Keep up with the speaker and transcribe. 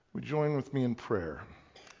Would you join with me in prayer?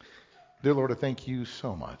 Dear Lord, I thank you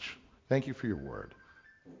so much. Thank you for your word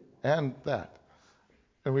and that.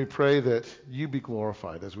 And we pray that you be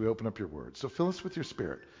glorified as we open up your word. So fill us with your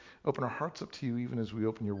spirit. Open our hearts up to you even as we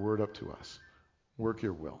open your word up to us. Work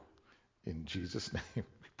your will. In Jesus' name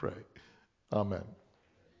we pray. Amen.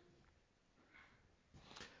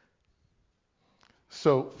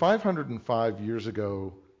 So 505 years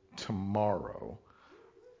ago tomorrow,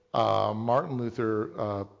 Martin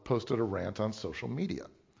Luther posted a rant on social media.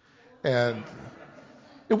 And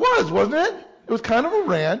it was, wasn't it? It was kind of a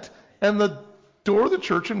rant, and the door of the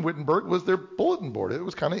church in Wittenberg was their bulletin board. It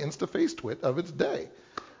was kind of Insta-Face Twit of its day.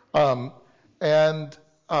 And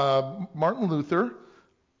Martin Luther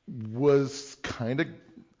was kind of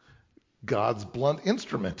God's blunt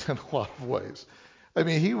instrument in a lot of ways. I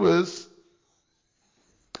mean, he was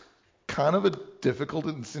kind of a difficult,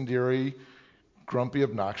 incendiary, grumpy,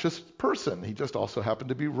 obnoxious person. He just also happened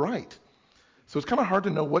to be right. So it's kind of hard to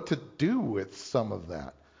know what to do with some of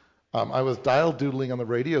that. I was dial doodling on the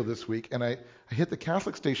radio this week, and I hit the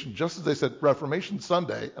Catholic station just as they said Reformation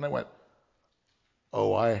Sunday, and I went,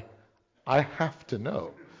 oh, I have to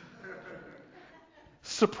know.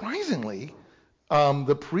 Surprisingly,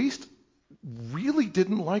 the priest really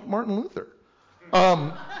didn't like Martin Luther.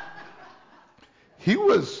 He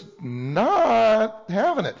was not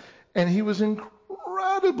having it, and he was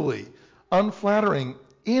incredibly unflattering,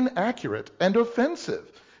 inaccurate, and offensive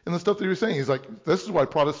in the stuff that he was saying. He's like, this is why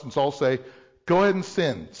Protestants all say, go ahead and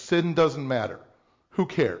sin. Sin doesn't matter. Who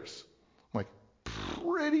cares? I'm like,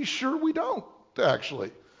 pretty sure we don't,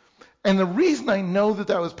 actually. And the reason I know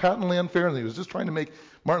that was patently unfair and he was just trying to make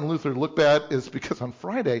Martin Luther look bad is because on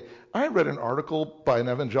Friday, I read an article by an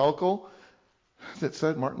evangelical that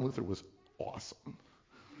said Martin Luther was awesome.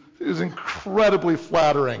 It was incredibly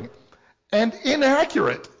flattering and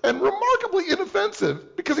inaccurate and remarkably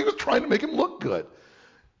inoffensive because he was trying to make him look good.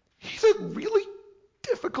 He's a really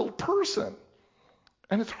difficult person.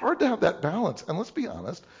 And it's hard to have that balance. And let's be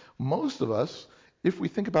honest, most of us, if we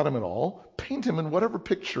think about him at all, paint him in whatever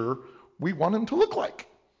picture we want him to look like.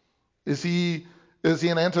 Is he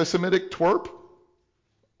an anti-Semitic twerp?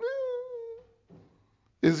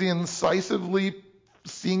 Is he incisively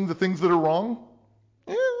seeing the things that are wrong?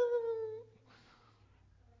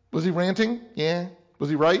 Was he ranting? Yeah. Was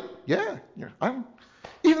he right? Yeah.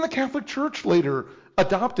 Even the Catholic Church later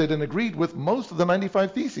adopted and agreed with most of the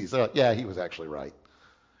 95 Theses. Yeah, he was actually right.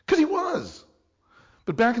 Because he was.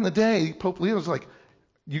 But back in the day, Pope Leo was like,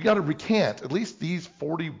 you got to recant at least these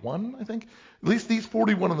 41, I think. At least these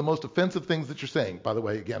 41 of the most offensive things that you're saying. By the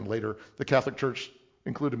way, again, later, the Catholic Church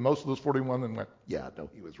included most of those 41 and went, yeah, no,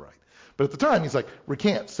 he was right. But at the time, he's like,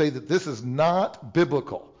 recant, say that this is not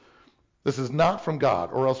biblical. This is not from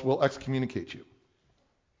God, or else we'll excommunicate you.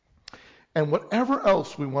 And whatever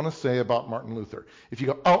else we want to say about Martin Luther, if you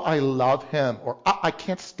go, oh, I love him, or I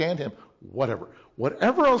can't stand him, whatever.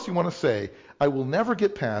 Whatever else you want to say, I will never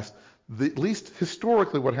get past, at least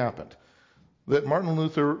historically, what happened. That Martin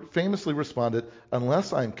Luther famously responded,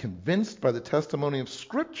 unless I'm convinced by the testimony of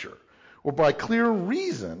Scripture, or by clear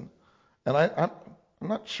reason, and I'm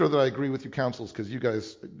not sure that I agree with you councils, because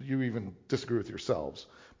you even disagree with yourselves,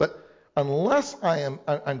 but unless I'm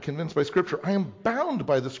convinced by Scripture, I am bound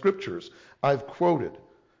by the Scriptures I've quoted,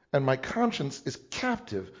 and my conscience is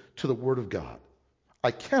captive to the Word of God.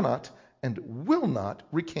 I cannot and will not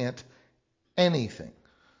recant anything,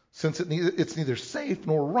 since it's neither safe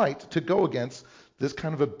nor right to go against this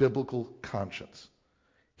kind of a biblical conscience.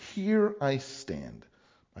 Here I stand.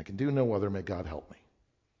 I can do no other. May God help me.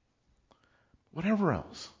 Whatever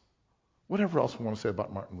else we want to say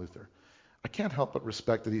about Martin Luther, I can't help but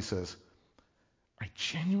respect that he says, I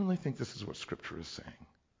genuinely think this is what Scripture is saying.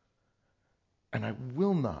 And I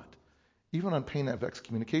will not, even on pain of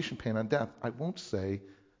excommunication, pain on death, I won't say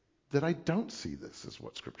that I don't see this as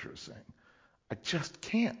what Scripture is saying. I just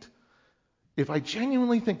can't. If I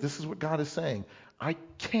genuinely think this is what God is saying, I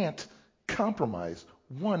can't compromise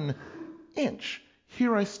 1 inch.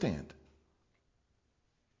 Here I stand.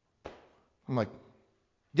 I'm like,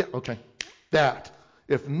 yeah, okay. That,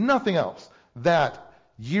 if nothing else, that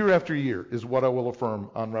year after year is what I will affirm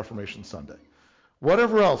on Reformation Sunday.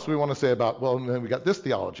 Whatever else we want to say about, well, then we got this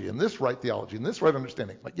theology and this right theology and this right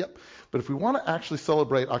understanding. Like, yep. But if we want to actually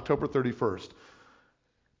celebrate October 31st,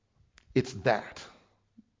 it's that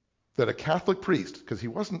a Catholic priest, because he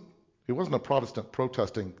wasn't a Protestant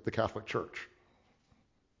protesting the Catholic Church.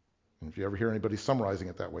 And if you ever hear anybody summarizing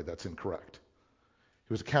it that way, that's incorrect.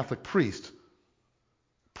 He was a Catholic priest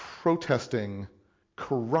protesting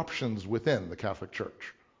corruptions within the Catholic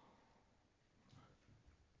Church.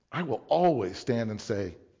 I will always stand and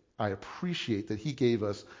say, I appreciate that he gave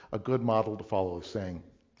us a good model to follow of saying,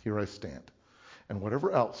 here I stand. And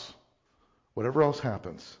whatever else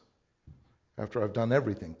happens, after I've done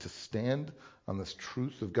everything to stand on this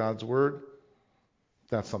truth of God's word,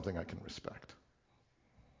 that's something I can respect.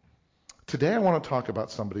 Today I want to talk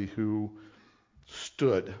about somebody who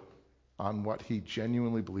stood on what he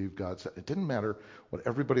genuinely believed God said. It didn't matter what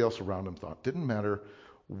everybody else around him thought. It didn't matter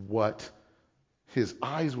what his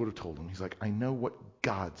eyes would have told him. He's like, I know what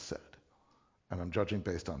God said, and I'm judging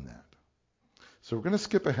based on that. So we're going to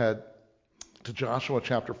skip ahead to Joshua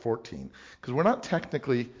chapter 14, because we're not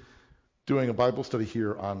technically doing a Bible study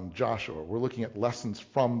here on Joshua. We're looking at lessons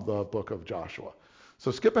from the book of Joshua.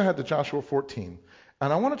 So skip ahead to Joshua 14,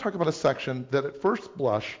 and I want to talk about a section that at first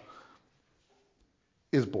blush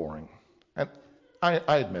is boring. And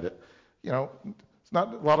I admit it. It's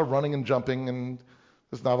not a lot of running and jumping, and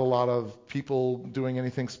there's not a lot of people doing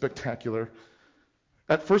anything spectacular.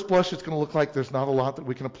 At first blush, it's going to look like there's not a lot that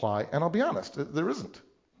we can apply, and I'll be honest, there isn't.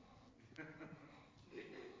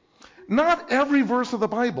 Not every verse of the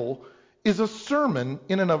Bible is a sermon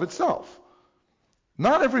in and of itself.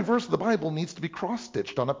 Not every verse of the Bible needs to be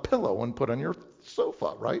cross-stitched on a pillow and put on your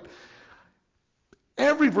sofa, right?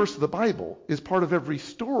 Every verse of the Bible is part of every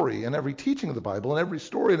story and every teaching of the Bible, and every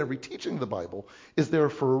story and every teaching of the Bible is there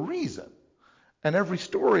for a reason. And every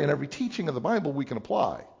story and every teaching of the Bible we can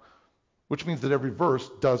apply, which means that every verse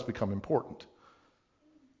does become important.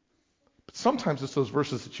 But sometimes it's those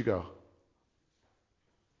verses that you go,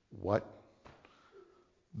 what?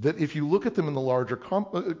 That if you look at them in the larger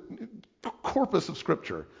corpus of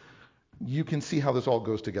Scripture, you can see how this all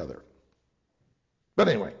goes together. But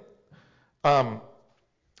anyway, I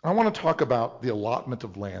want to talk about the allotment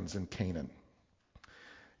of lands in Canaan.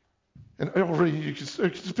 And already you can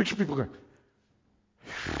just picture people going,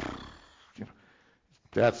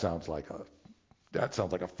 that sounds like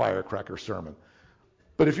a firecracker sermon.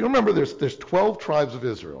 But if you remember, there's 12 tribes of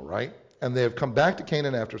Israel, right? And they have come back to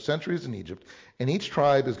Canaan after centuries in Egypt, and each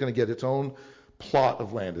tribe is going to get its own plot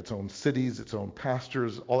of land, its own cities, its own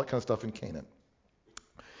pastures, all that kind of stuff in Canaan.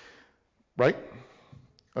 Right?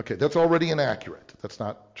 Okay, that's already inaccurate. That's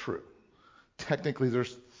not true. Technically,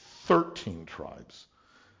 there's 13 tribes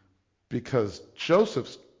because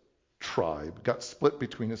Joseph's tribe got split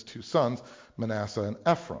between his two sons, Manasseh and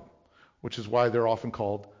Ephraim, which is why they're often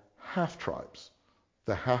called half-tribes.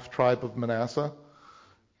 The half-tribe of Manasseh,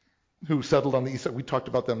 who settled on the east side, we talked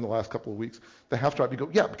about them the last couple of weeks. The half-tribe, you go,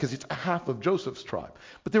 yeah, because it's a half of Joseph's tribe.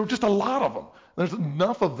 But there were just a lot of them. There's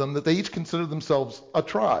enough of them that they each consider themselves a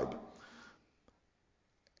tribe.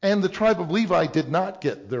 And the tribe of Levi did not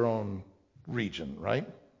get their own region, right?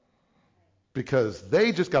 Because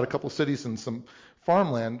they just got a couple cities and some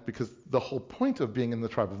farmland, because the whole point of being in the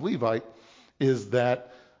tribe of Levi is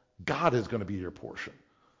that God is going to be your portion.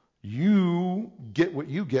 You get what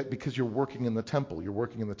you get because you're working in the temple, you're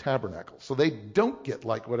working in the tabernacle. So they don't get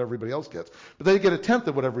like what everybody else gets, but they get a tenth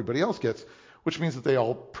of what everybody else gets, which means that they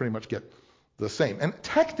all pretty much get the same. And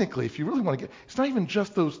technically, if you really want to get, it's not even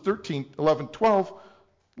just those 13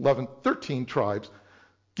 tribes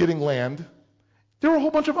getting land. There were a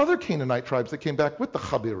whole bunch of other Canaanite tribes that came back with the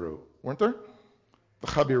Chabiru, weren't there? The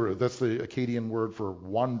Chabiru, that's the Akkadian word for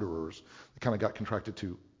wanderers. That kind of got contracted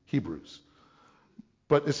to Hebrews.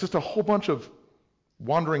 But it's just a whole bunch of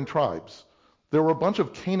wandering tribes. There were a bunch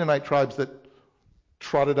of Canaanite tribes that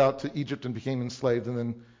trotted out to Egypt and became enslaved and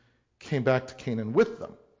then came back to Canaan with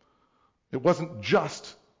them. It wasn't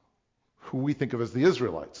just who we think of as the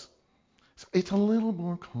Israelites. It's a little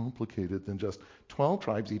more complicated than just 12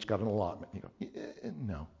 tribes each got an allotment. You go,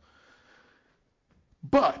 no.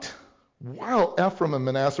 But while Ephraim and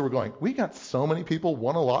Manasseh were going, we got so many people,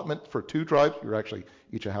 one allotment for two tribes, you're actually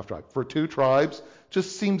each a half tribe, for two tribes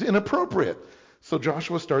just seems inappropriate. So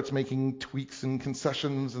Joshua starts making tweaks and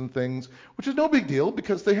concessions and things, which is no big deal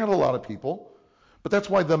because they had a lot of people. But that's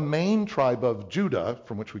why the main tribe of Judah,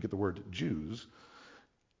 from which we get the word Jews,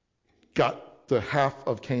 got the half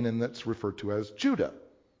of Canaan that's referred to as Judah.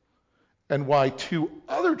 And why two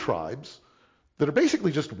other tribes that are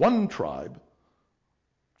basically just one tribe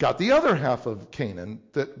got the other half of Canaan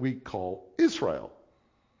that we call Israel.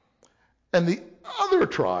 And the other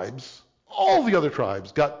tribes, all the other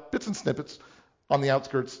tribes, got bits and snippets on the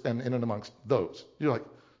outskirts and in and amongst those. You're like,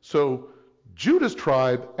 so Judah's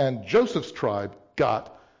tribe and Joseph's tribe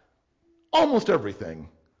got almost everything,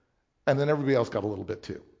 and then everybody else got a little bit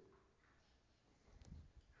too.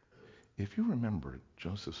 If you remember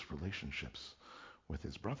Joseph's relationships with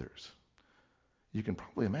his brothers, you can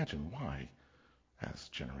probably imagine why, as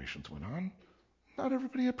generations went on, not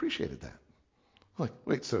everybody appreciated that. Like,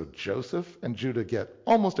 wait, so Joseph and Judah get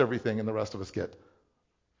almost everything and the rest of us get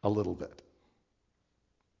a little bit.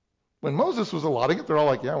 When Moses was allotting it, they're all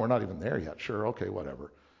like, yeah, we're not even there yet. Sure, okay,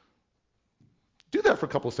 whatever. Do that for a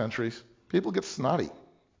couple of centuries. People get snotty.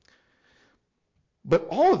 But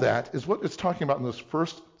all of that is what it's talking about in those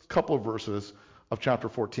first couple of verses of chapter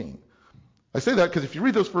 14. I say that because if you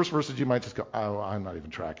read those first verses, you might just go, oh, I'm not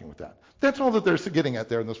even tracking with that. That's all that they're getting at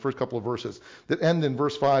there in those first couple of verses that end in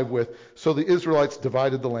verse 5 with, so the Israelites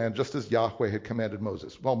divided the land just as Yahweh had commanded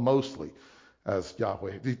Moses. Well, mostly as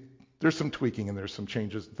Yahweh. There's some tweaking and there's some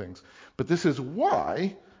changes and things. But this is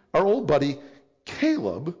why our old buddy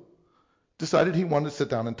Caleb decided he wanted to sit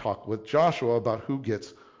down and talk with Joshua about who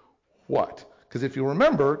gets what. Because if you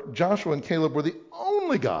remember, Joshua and Caleb were the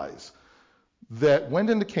only guys that went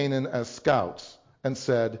into Canaan as scouts and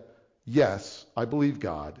said, yes, I believe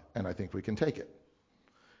God, and I think we can take it.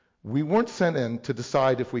 We weren't sent in to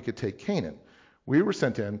decide if we could take Canaan. We were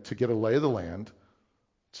sent in to get a lay of the land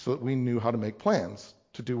so that we knew how to make plans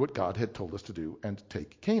to do what God had told us to do and to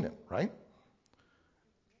take Canaan, right?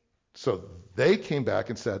 So they came back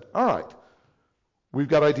and said, all right, we've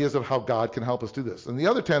got ideas of how God can help us do this. And the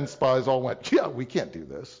other 10 spies all went, yeah, we can't do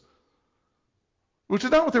this. Which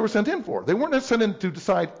is not what they were sent in for. They weren't sent in to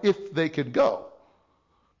decide if they could go,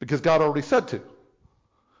 because God already said to.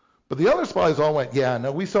 But the other spies all went, yeah,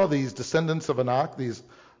 no, we saw these descendants of Anak, these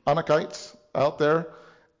Anakites out there,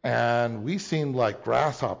 and we seemed like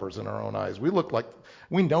grasshoppers in our own eyes. We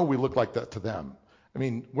know we look like that to them. I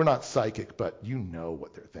mean, we're not psychic, but you know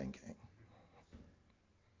what they're thinking.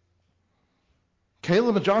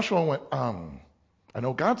 Caleb and Joshua went, I know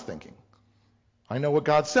what God's thinking. I know what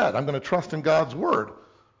God said. I'm going to trust in God's word,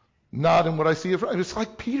 not in what I see. It's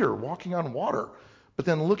like Peter walking on water, but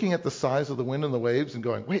then looking at the size of the wind and the waves and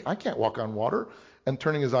going, wait, I can't walk on water, and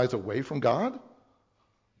turning his eyes away from God.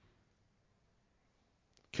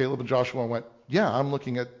 Caleb and Joshua went, yeah, I'm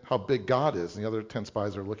looking at how big God is. And the other 10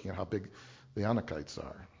 spies are looking at how big the Anakites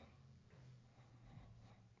are.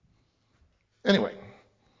 Anyway,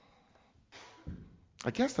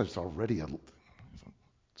 I guess there's already a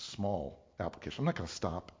small application. I'm not going to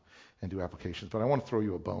stop and do applications, but I want to throw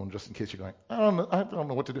you a bone just in case you're going, I don't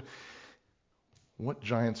know what to do. What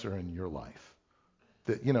giants are in your life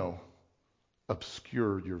that,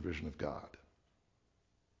 obscure your vision of God?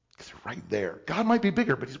 Because they're right there. God might be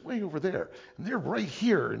bigger, but he's way over there. And they're right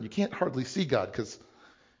here, and you can't hardly see God. Because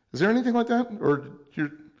is there anything like that? Or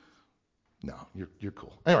you're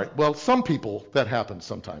cool. Anyway, well, some people, that happens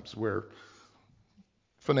sometimes, where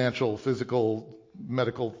financial, physical,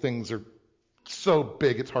 medical things are so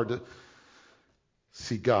big it's hard to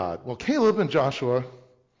see God. Well, Caleb and Joshua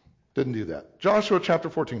didn't do that. Joshua chapter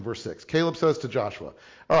 14, verse 6. Caleb says to Joshua,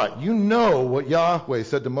 all right, you know what Yahweh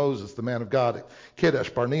said to Moses, the man of God, at Kadesh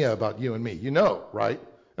Barnea about you and me. You know, right?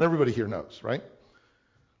 And everybody here knows, right?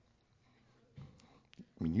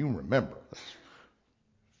 I mean, you remember. That's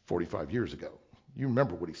 45 years ago. You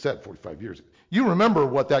remember what he said 45 years ago. You remember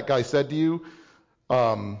what that guy said to you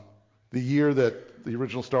the year that the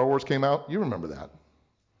original Star Wars came out? You remember that.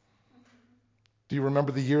 Do you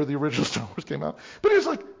remember the year the original Star Wars came out? But it's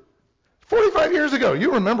like 45 years ago.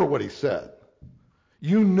 You remember what he said.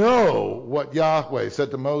 You know what Yahweh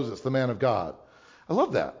said to Moses, the man of God. I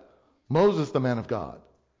love that. Moses, the man of God.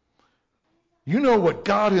 You know what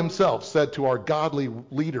God himself said to our godly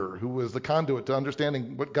leader, who was the conduit to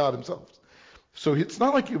understanding what God himself. So it's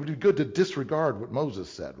not like it would be good to disregard what Moses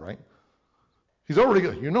said, right? He's already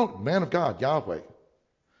good. You know, man of God, Yahweh,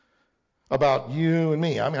 about you and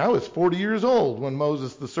me. I mean, I was 40 years old when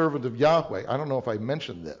Moses, the servant of Yahweh, I don't know if I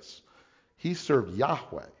mentioned this. He served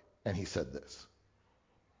Yahweh, and he said this.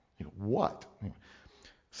 What?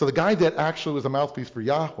 So the guy that actually was a mouthpiece for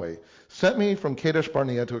Yahweh sent me from Kadesh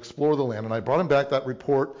Barnea to explore the land, and I brought him back that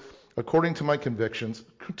report according to my convictions.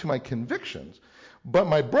 But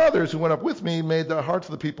my brothers who went up with me made the hearts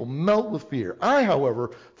of the people melt with fear. I,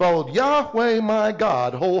 however, followed Yahweh my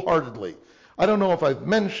God wholeheartedly. I don't know if I've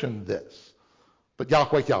mentioned this, but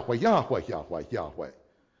Yahweh, Yahweh, Yahweh, Yahweh, Yahweh.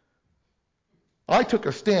 I took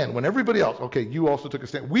a stand when everybody else, okay, you also took a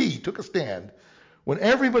stand. We took a stand when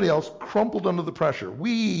everybody else crumpled under the pressure.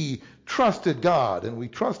 We trusted God and we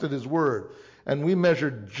trusted his word, and we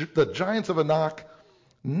measured the giants of Anak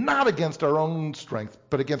not against our own strength,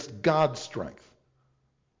 but against God's strength.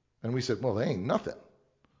 And we said, well, they ain't nothing.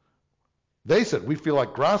 They said, we feel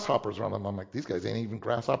like grasshoppers around them. I'm like, these guys ain't even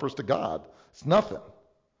grasshoppers to God. It's nothing.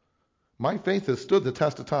 My faith has stood the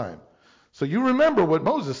test of time. So you remember what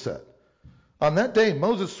Moses said. On that day,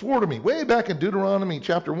 Moses swore to me, way back in Deuteronomy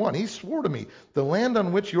chapter 1, he swore to me, the land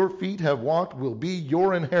on which your feet have walked will be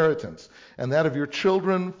your inheritance, and that of your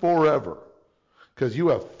children forever, because you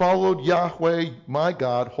have followed Yahweh, my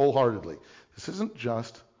God, wholeheartedly. This isn't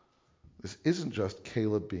just This isn't just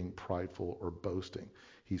Caleb being prideful or boasting.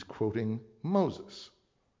 He's quoting Moses.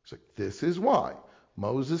 He's like, this is why.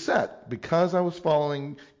 Moses said, because I was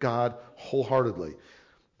following God wholeheartedly.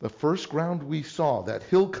 The first ground we saw, that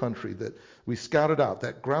hill country that we scouted out,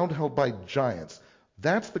 that ground held by giants,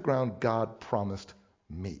 that's the ground God promised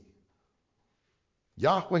me.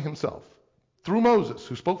 Yahweh himself, through Moses,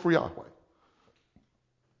 who spoke for Yahweh.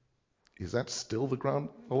 Is that still the ground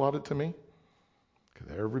allotted to me?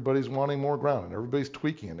 Because everybody's wanting more ground, and everybody's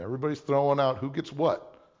tweaking, and everybody's throwing out who gets what.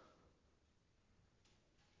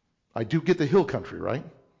 I do get the hill country, right?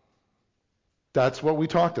 That's what we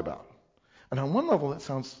talked about. And on one level, that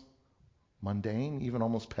sounds mundane, even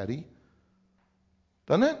almost petty.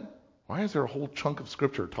 Doesn't it? Why is there a whole chunk of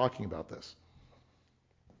scripture talking about this?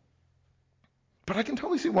 But I can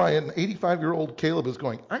totally see why an 85-year-old Caleb is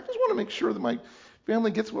going, I just want to make sure that my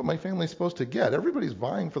family gets what my family's supposed to get. Everybody's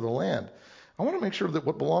vying for the land. I want to make sure that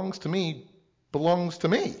what belongs to me belongs to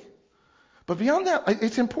me. But beyond that,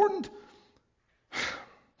 it's important.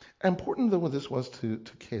 Important though this was to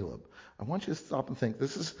Caleb, I want you to stop and think,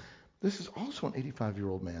 this is also an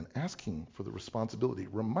 85-year-old man asking for the responsibility,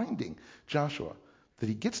 reminding Joshua that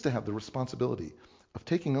he gets to have the responsibility of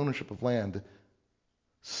taking ownership of land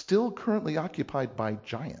still currently occupied by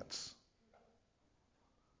giants.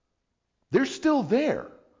 They're still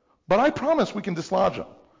there, but I promise we can dislodge them.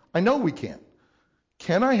 I know we can.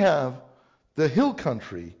 Can I have the hill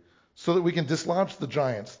country so that we can dislodge the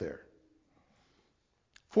giants there?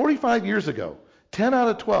 45 years ago, 10 out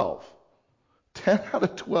of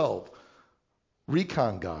 12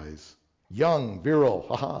 recon guys, young,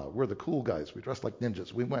 virile, we're the cool guys, we dress like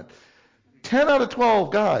ninjas, we went. 10 out of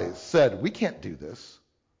 12 guys said, we can't do this.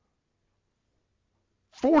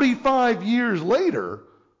 45 years later,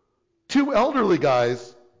 2 elderly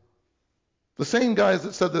guys, the same guys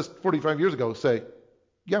that said this 45 years ago, say,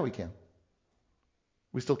 yeah, we can.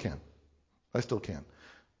 We still can. I still can.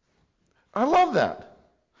 I love that.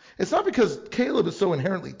 It's not because Caleb is so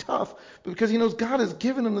inherently tough, but because he knows God has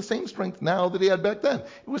given him the same strength now that he had back then.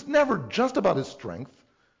 It was never just about his strength,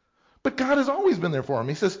 but God has always been there for him.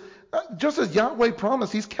 He says, just as Yahweh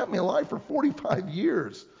promised, he's kept me alive for 45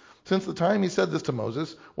 years. Since the time he said this to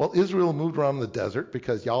Moses, while Israel moved around the desert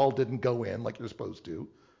because y'all didn't go in like you're supposed to.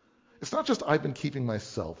 It's not just I've been keeping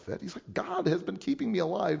myself fit. He's like, God has been keeping me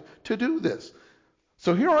alive to do this.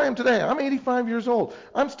 So here I am today. I'm 85 years old.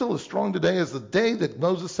 I'm still as strong today as the day that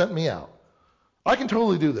Moses sent me out. I can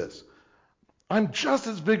totally do this. I'm just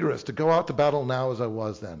as vigorous to go out to battle now as I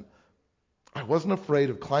was then. I wasn't afraid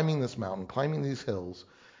of climbing this mountain, climbing these hills,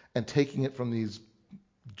 and taking it from these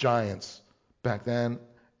giants back then,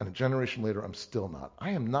 and a generation later, I'm still not. I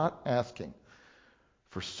am not asking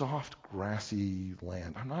for soft, grassy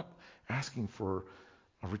land. I'm not asking for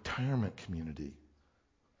a retirement community.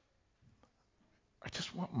 I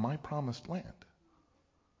just want my promised land.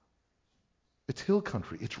 It's hill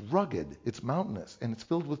country. It's rugged. It's mountainous. And it's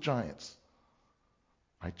filled with giants.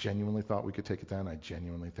 I genuinely thought we could take it then. I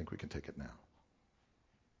genuinely think we can take it now.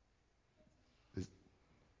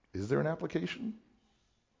 Is there an application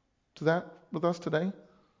to that with us today?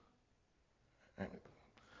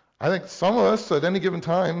 I think some of us at any given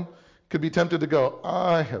time could be tempted to go,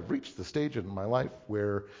 I have reached the stage in my life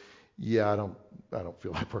where, I don't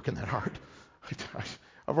feel like working that hard.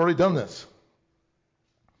 I've already done this.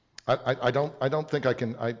 I don't think I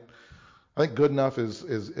can. I think good enough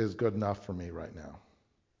is good enough for me right now.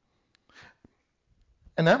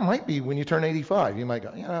 And that might be when you turn 85. You might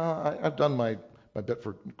go, I've done my bit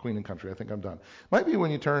for Queen and Country. I think I'm done. It might be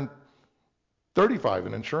when you turn 35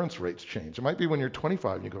 and insurance rates change. It might be when you're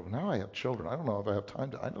 25 and you go, now I have children. I don't know if I have time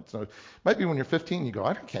to. I don't know. It might be when you're 15 you go,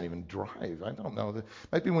 I can't even drive. I don't know. It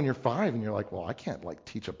might be when you're 5 and you're like, well, I can't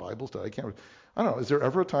teach a Bible study. I don't know. Is there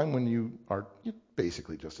ever a time when you're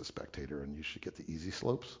basically just a spectator and you should get the easy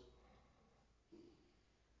slopes?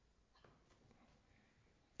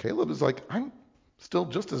 Caleb is like, I'm still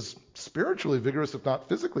just as spiritually vigorous, if not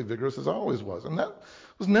physically vigorous, as I always was. And that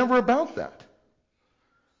was never about that.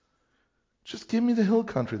 Just give me the hill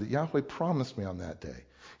country that Yahweh promised me on that day.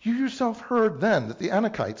 You yourself heard then that the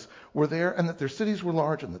Anakites were there and that their cities were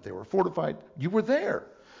large and that they were fortified. You were there.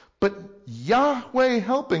 But Yahweh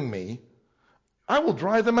helping me, I will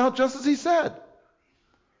drive them out just as he said.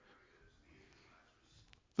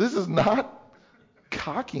 This is not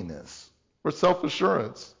cockiness or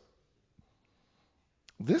self-assurance.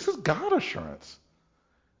 This is God assurance.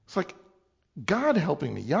 It's like God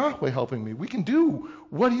helping me, Yahweh helping me. We can do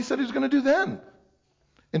what he said he was going to do then.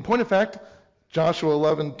 In point of fact, Joshua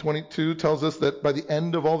 11:22 tells us that by the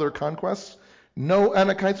end of all their conquests, no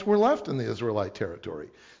Anakites were left in the Israelite territory.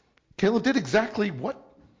 Caleb did exactly what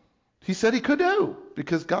he said he could do,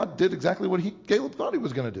 because God did exactly what Caleb thought he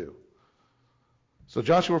was going to do. So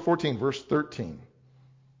Joshua 14, verse 13.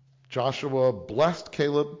 Joshua blessed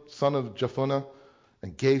Caleb, son of Jephunneh,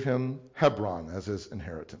 and gave him Hebron as his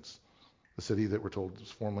inheritance, the city that we're told was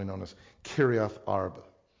formerly known as Kiriath Arba,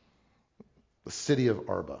 the city of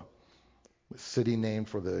Arba, the city named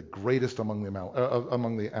for the greatest among the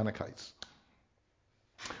Anakites.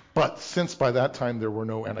 But since by that time there were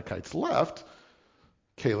no Anakites left,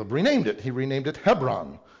 Caleb renamed it. He renamed it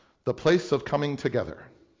Hebron, the place of coming together,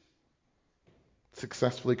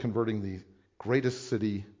 successfully converting the greatest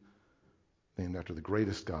city named after the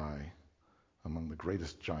greatest guy among the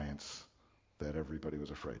greatest giants that everybody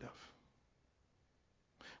was afraid of.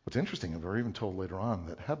 What's interesting, and we're even told later on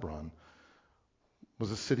that Hebron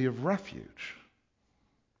was a city of refuge,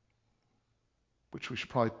 which we should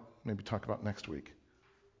probably maybe talk about next week.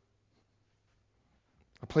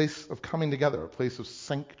 A place of coming together, a place of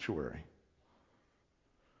sanctuary.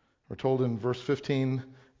 We're told in verse 15,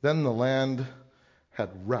 then the land had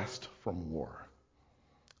rest from war.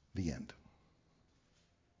 The end.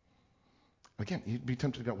 Again, you'd be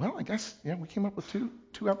tempted to go, well, I guess we came up with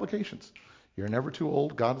two applications. You're never too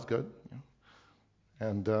old. God is good.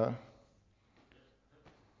 And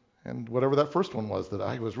whatever that first one was that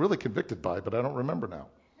I was really convicted by, but I don't remember now.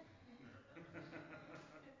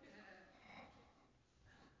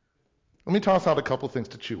 Let me toss out a couple things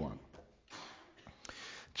to chew on,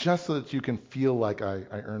 just so that you can feel like I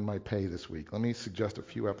earned my pay this week. Let me suggest a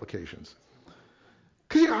few applications.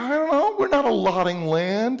 Because I don't know, we're not allotting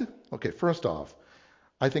land. Okay, first off,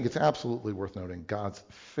 I think it's absolutely worth noting God's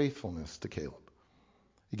faithfulness to Caleb.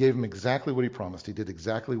 He gave him exactly what he promised. He did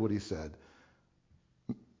exactly what he said.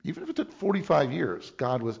 Even if it took 45 years,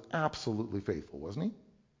 God was absolutely faithful, wasn't he?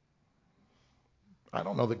 I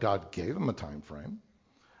don't know that God gave him a time frame.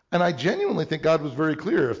 And I genuinely think God was very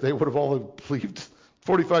clear. If they would have all believed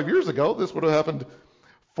 45 years ago, this would have happened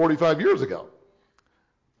 45 years ago.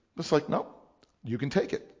 It's like, no, you can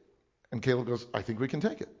take it. And Caleb goes, I think we can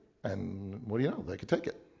take it. And what do you know? They could take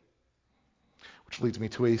it. Which leads me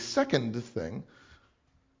to a second thing,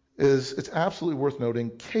 is it's absolutely worth noting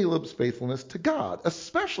Caleb's faithfulness to God,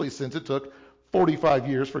 especially since it took 45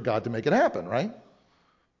 years for God to make it happen, right?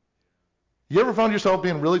 You ever found yourself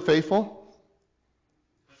being really faithful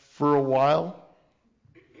for a while?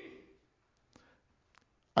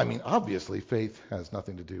 I mean, obviously, faith has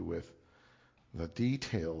nothing to do with the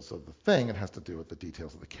details of the thing. It has to do with the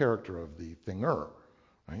details of the character of the thinger,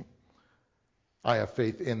 right? I have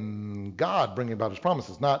faith in God bringing about his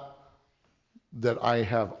promises, not that I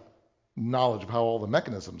have knowledge of how all the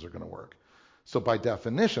mechanisms are going to work. So by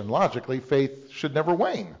definition, logically, faith should never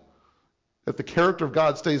wane. If the character of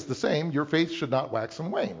God stays the same, your faith should not wax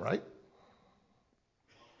and wane, right?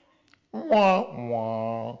 Wah,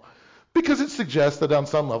 wah. Because it suggests that on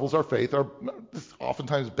some levels our faith are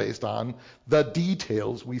oftentimes based on the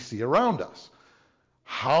details we see around us.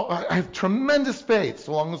 I have tremendous faith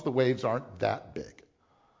so long as the waves aren't that big.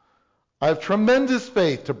 I have tremendous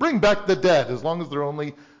faith to bring back the dead as long as they're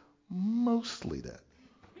only mostly dead.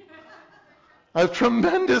 I have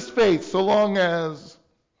tremendous faith so long as...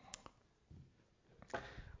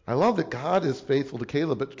 I love that God is faithful to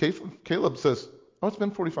Caleb, but Caleb says, oh, it's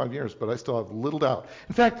been 45 years, but I still have little doubt.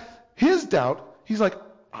 In fact, his doubt, he's like,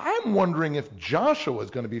 I'm wondering if Joshua is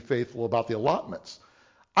going to be faithful about the allotments.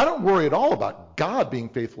 I don't worry at all about God being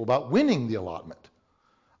faithful about winning the allotment.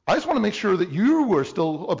 I just want to make sure that you are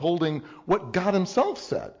still upholding what God himself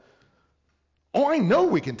said. Oh, I know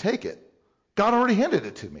we can take it. God already handed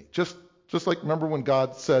it to me. Just like, remember when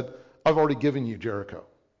God said, I've already given you Jericho.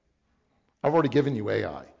 I've already given you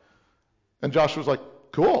Ai. And Joshua's like,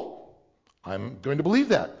 cool. I'm going to believe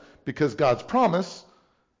that because God's promise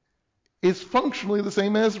is functionally the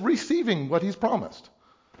same as receiving what he's promised.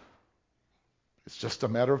 It's just a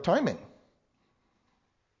matter of timing.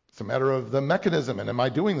 It's a matter of the mechanism, and am I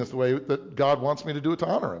doing this the way that God wants me to do it to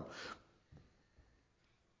honor him?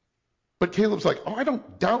 But Caleb's like, oh, I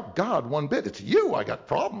don't doubt God one bit. It's you I got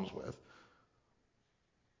problems with.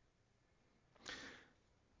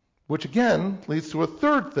 Which again leads to a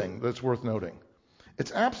third thing that's worth noting.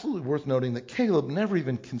 It's absolutely worth noting that Caleb never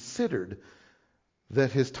even considered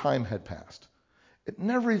that his time had passed. It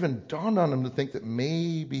never even dawned on him to think that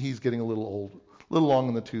maybe he's getting a little old, a little long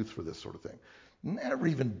in the tooth for this sort of thing. Never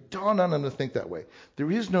even dawned on him to think that way. There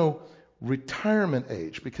is no retirement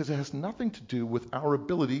age because it has nothing to do with our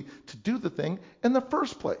ability to do the thing in the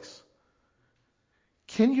first place.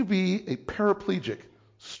 Can you be a paraplegic,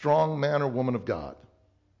 strong man or woman of God?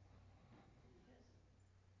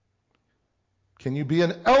 Can you be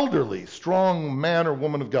an elderly, strong man or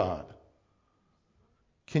woman of God?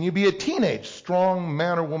 Can you be a teenage, strong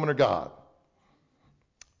man or woman of God?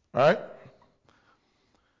 All right?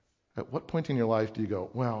 At what point in your life do you go,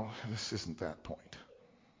 well, this isn't that point?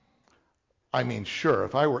 I mean, sure,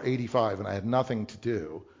 if I were 85 and I had nothing to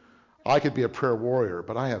do, I could be a prayer warrior,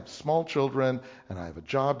 but I have small children and I have a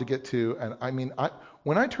job to get to. And I mean,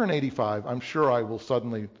 when I turn 85, I'm sure I will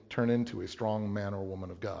suddenly turn into a strong man or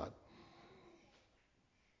woman of God.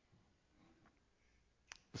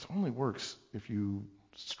 This only works if you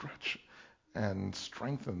stretch and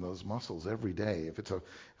strengthen those muscles every day. If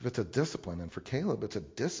it's a discipline, and for Caleb, it's a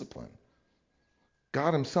discipline.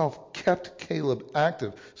 God himself kept Caleb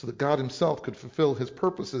active so that God himself could fulfill his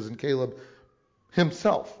purposes in Caleb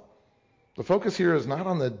himself. The focus here is not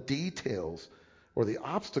on the details or the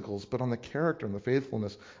obstacles, but on the character and the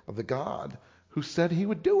faithfulness of the God who said he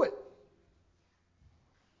would do it.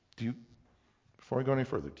 Before I go any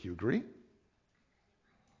further, do you agree?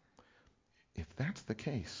 If that's the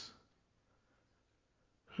case,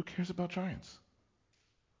 who cares about giants?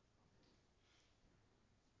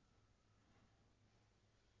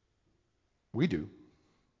 We do.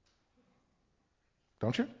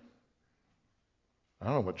 Don't you? I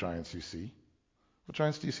don't know what giants you see. What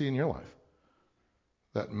giants do you see in your life?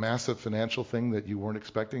 That massive financial thing that you weren't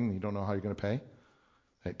expecting and you don't know how you're going to pay?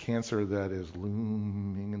 That cancer that is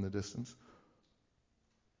looming in the distance?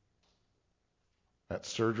 That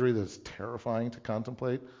surgery that's terrifying to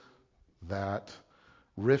contemplate? That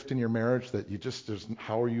rift in your marriage that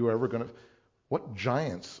how are you ever going to... What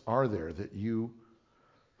giants are there that you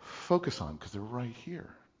focus on? Because they're right here.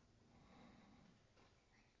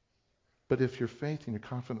 But if your faith and your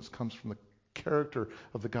confidence comes from the character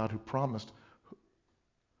of the God who promised,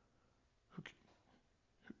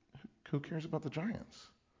 who cares about the giants?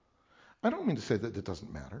 I don't mean to say that it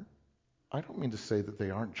doesn't matter. I don't mean to say that they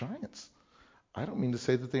aren't giants. I don't mean to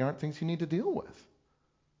say that they aren't things you need to deal with.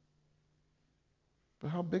 But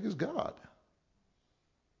how big is God?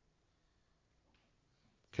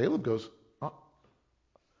 Caleb goes,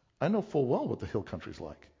 I know full well what the hill country's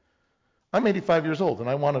like. I'm 85 years old and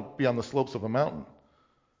I want to be on the slopes of a mountain.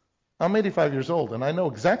 I'm 85 years old and I know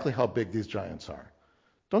exactly how big these giants are.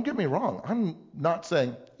 Don't get me wrong. I'm not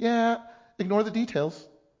saying, ignore the details.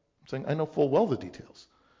 I'm saying I know full well the details.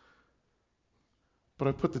 But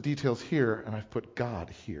I've put the details here and I've put God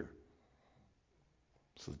here.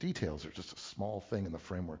 So the details are just a small thing in the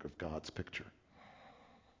framework of God's picture.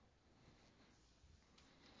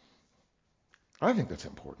 I think that's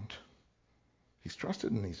important. He's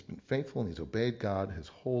trusted and he's been faithful and he's obeyed God his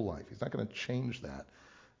whole life. He's not going to change that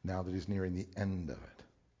now that he's nearing the end of it.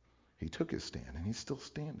 He took his stand and he's still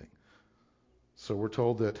standing. So we're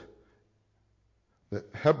told that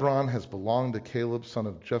Hebron has belonged to Caleb, son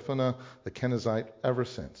of Jephunneh, the Kenizzite, ever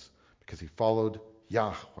since, because he followed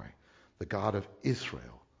Yahweh, the God of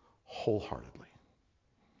Israel, wholeheartedly.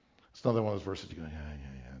 It's another one of those verses you go,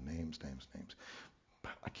 names.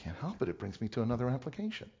 But I can't help it. It brings me to another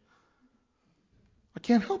application. I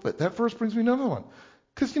can't help it. That verse brings me to another one.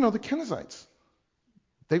 Because, the Kenizzites,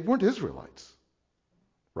 they weren't Israelites,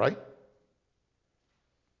 right?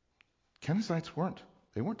 Kenizzites weren't.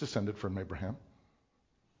 They weren't descended from Abraham.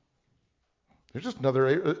 They're just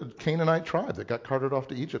another Canaanite tribe that got carted off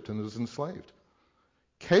to Egypt and was enslaved.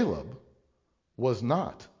 Caleb was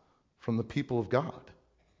not from the people of God.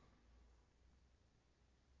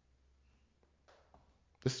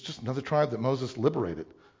 This is just another tribe that Moses liberated,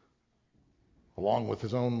 along with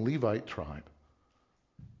his own Levite tribe.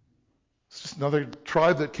 It's just another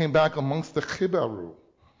tribe that came back amongst the Chibaru.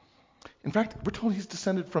 In fact, we're told he's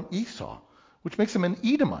descended from Esau, which makes him an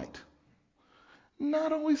Edomite.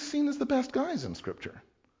 Not always seen as the best guys in Scripture.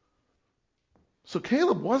 So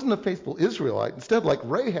Caleb wasn't a faithful Israelite. Instead, like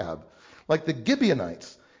Rahab, like the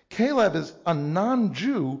Gibeonites, Caleb is a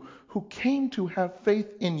non-Jew who came to have faith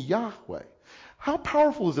in Yahweh. How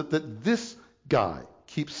powerful is it that this guy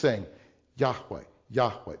keeps saying, Yahweh,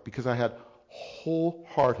 Yahweh, because I had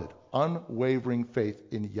wholehearted, unwavering faith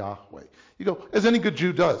in Yahweh. You go, as any good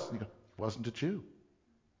Jew does. You go, he wasn't a Jew.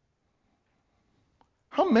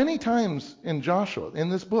 How many times in Joshua, in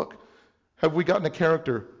this book, have we gotten a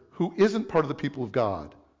character who isn't part of the people of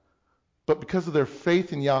God, but because of their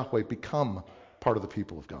faith in Yahweh become part of the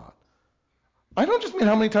people of God? I don't just mean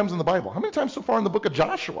how many times in the Bible. How many times so far in the book of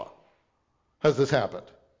Joshua has this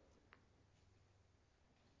happened?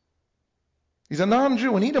 He's a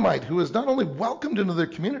non-Jew, an Edomite, who is not only welcomed into their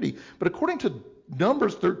community, but according to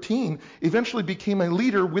Numbers 13, eventually became a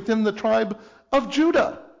leader within the tribe of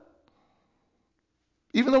Judah,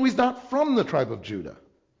 even though he's not from the tribe of Judah.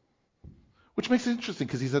 Which makes it interesting,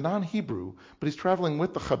 because he's a non-Hebrew, but he's traveling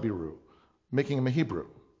with the Chabiru, making him a Hebrew.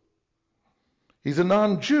 He's a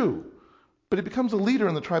non-Jew, but he becomes a leader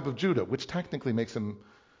in the tribe of Judah, which technically makes him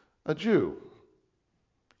a Jew.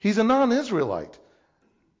 He's a non-Israelite,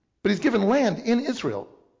 but he's given land in Israel,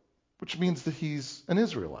 which means that he's an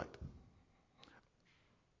Israelite.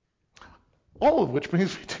 All of which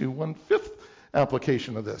brings me to one-fifth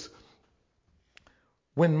application of this.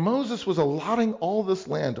 When Moses was allotting all this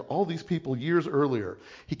land to all these people years earlier,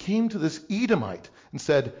 he came to this Edomite and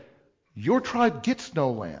said, your tribe gets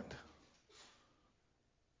no land,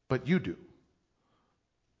 but you do.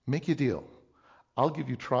 Make a deal. I'll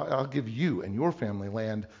give you and your family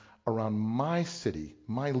land around my city,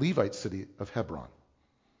 my Levite city of Hebron.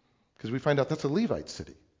 Because we find out that's a Levite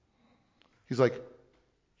city. He's like,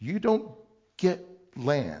 you don't get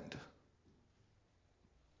land.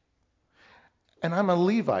 And I'm a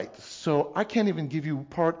Levite, so I can't even give you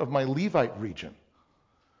part of my Levite region.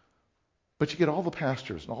 But you get all the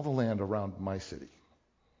pastures and all the land around my city.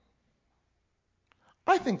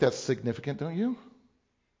 I think that's significant, don't you?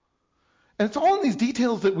 And it's all in these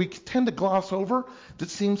details that we tend to gloss over that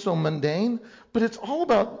seem so mundane, but it's all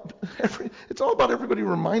about everybody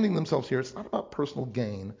reminding themselves here. It's not about personal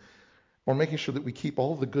gain or making sure that we keep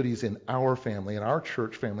all the goodies in our family, in our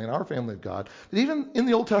church family, in our family of God. But even in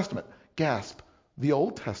the Old Testament, gasp, the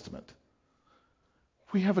Old Testament,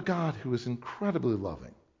 we have a God who is incredibly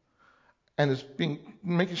loving and is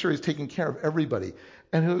making sure he's taking care of everybody,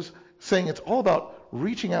 and who's saying it's all about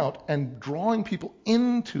reaching out and drawing people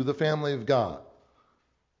into the family of God.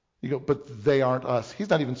 You go, but they aren't us. He's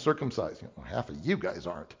not even circumcised. Half of you guys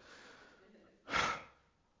aren't.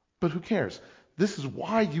 But who cares? This is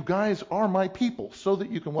why you guys are my people, so that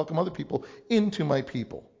you can welcome other people into my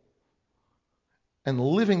people. And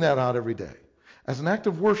living that out every day. As an act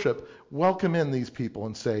of worship, welcome in these people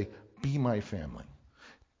and say, be my family.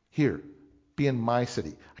 Here, be in my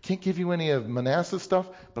city. I can't give you any of Manasseh's stuff,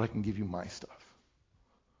 but I can give you my stuff.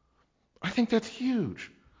 I think that's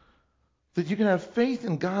huge. That you can have faith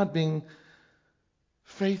in God being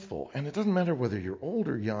faithful. And it doesn't matter whether you're old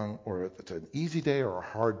or young, or if it's an easy day or a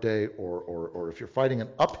hard day, or if you're fighting an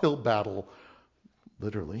uphill battle,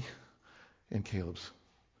 literally, in Caleb's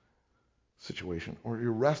situation, or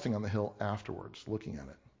you're resting on the hill afterwards, looking at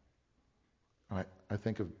it. I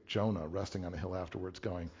think of Jonah resting on a hill afterwards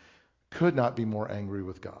going, could not be more angry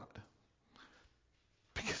with God.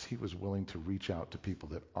 Because he was willing to reach out to people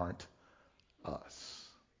that aren't us.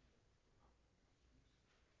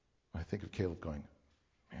 I think of Caleb going,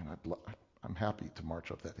 man, I'm happy to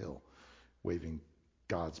march up that hill waving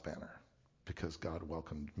God's banner because God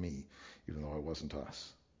welcomed me even though I wasn't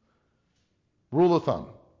us. Rule of thumb,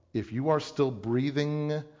 if you are still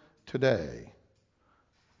breathing today,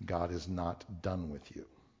 God is not done with you.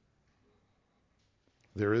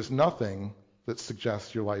 There is nothing that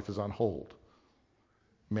suggests your life is on hold.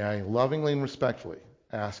 May I lovingly and respectfully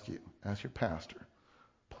ask you, as your pastor,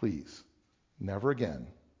 please, never again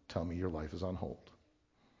tell me your life is on hold.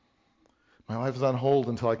 My life is on hold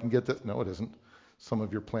until I can get this. No, it isn't. Some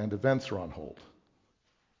of your planned events are on hold.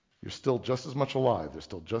 You're still just as much alive. There's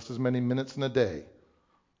still just as many minutes in a day.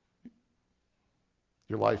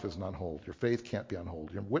 Your life isn't on hold. Your faith can't be on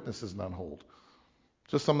hold. Your witness isn't on hold.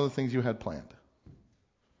 Just some of the things you had planned.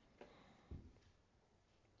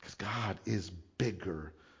 Because God is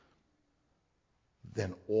bigger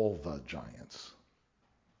than all the giants.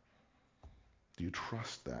 Do you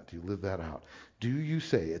trust that? Do you live that out? Do you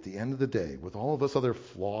say at the end of the day, with all of us other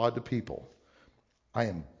flawed people, I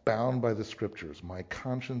am bound by the scriptures. My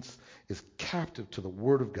conscience is captive to the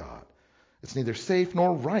word of God. It's neither safe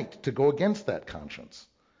nor right to go against that conscience.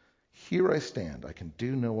 Here I stand. I can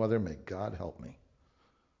do no other. May God help me.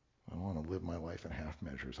 I want to live my life in half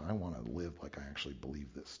measures. I want to live like I actually believe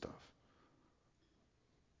this stuff.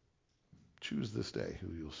 Choose this day who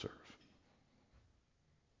you'll serve.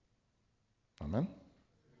 Amen?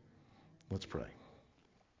 Let's pray.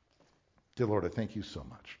 Dear Lord, I thank you so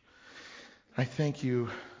much. I thank you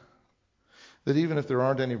that even if there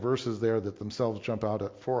aren't any verses there that themselves jump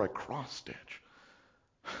out for a cross stitch,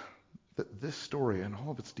 that this story and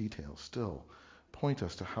all of its details still point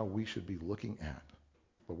us to how we should be looking at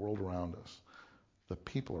the world around us, the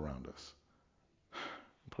people around us,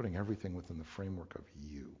 putting everything within the framework of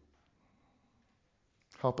you.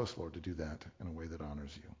 Help us, Lord, to do that in a way that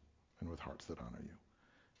honors you and with hearts that honor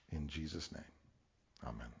you. In Jesus' name, amen.